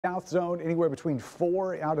South zone anywhere between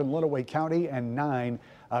 4 out in Lenawee County and 9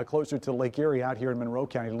 closer to Lake Erie out here in Monroe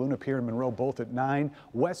County. Luna Pier and Monroe both at 9.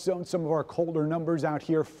 West zone, some of our colder numbers out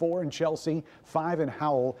here: 4 in Chelsea, 5 in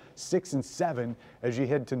Howell, 6 and 7 as you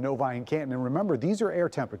head to Novi and Canton. And remember, these are air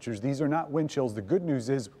temperatures. These are not wind chills. The good news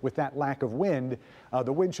is with that lack of wind,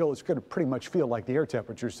 the wind chill is going to pretty much feel like the air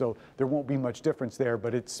temperature, so there won't be much difference there.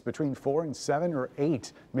 But it's between 4 and 7 or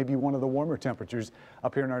 8, maybe one of the warmer temperatures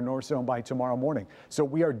up here in our north zone by tomorrow morning. So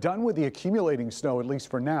we are done with the accumulating snow, at least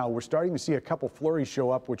for now. We're starting to see a couple flurries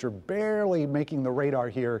show up, which are barely making the radar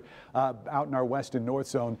here out in our west and north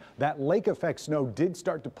zone. That lake effect snow did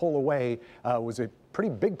start to pull away. Was a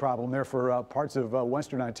pretty big problem there for parts of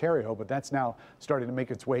western Ontario, but that's now starting to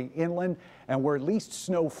make its way inland, and we're at least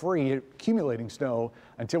snow-free, accumulating snow,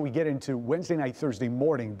 until we get into Wednesday night, Thursday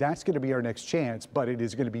morning. That's going to be our next chance, but it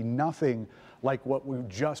is going to be nothing like what we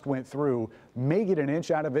just went through. May get an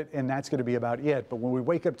inch out of it, and that's going to be about it. But when we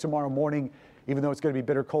wake up tomorrow morning, even though it's going to be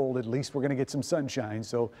bitter cold, at least we're going to get some sunshine.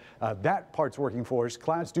 So that part's working for us.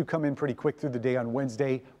 Clouds do come in pretty quick through the day on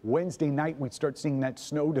Wednesday. Wednesday night, we'd start seeing that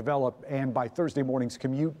snow develop, and by Thursday morning's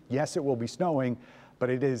commute, yes, it will be snowing,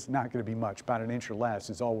 but it is not going to be much. About an inch or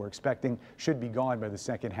less is all we're expecting. Should be gone by the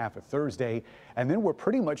second half of Thursday. And then we're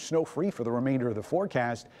pretty much snow-free for the remainder of the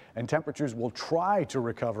forecast, and temperatures will try to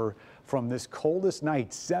recover from this coldest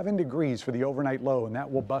night. 7 degrees for the overnight low, and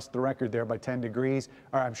that will bust the record there by 10 degrees,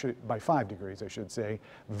 or by 5 degrees, I should say.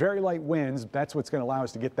 Very light winds. That's what's going to allow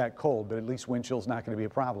us to get that cold, but at least wind chill's not going to be a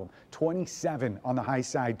problem. 27 on the high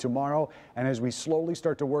side tomorrow, and as we slowly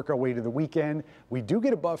start to work our way to the weekend, we do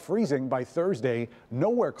get above freezing by Thursday.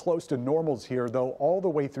 Nowhere close to normals here, though, all the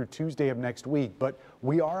way through Tuesday of next week. But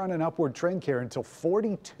we are on an upward trend here until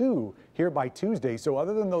 42 here by Tuesday. So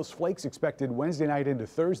other than those flakes expected Wednesday night into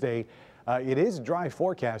Thursday, it is a dry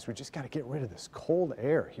forecast. We just got to get rid of this cold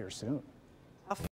air here soon.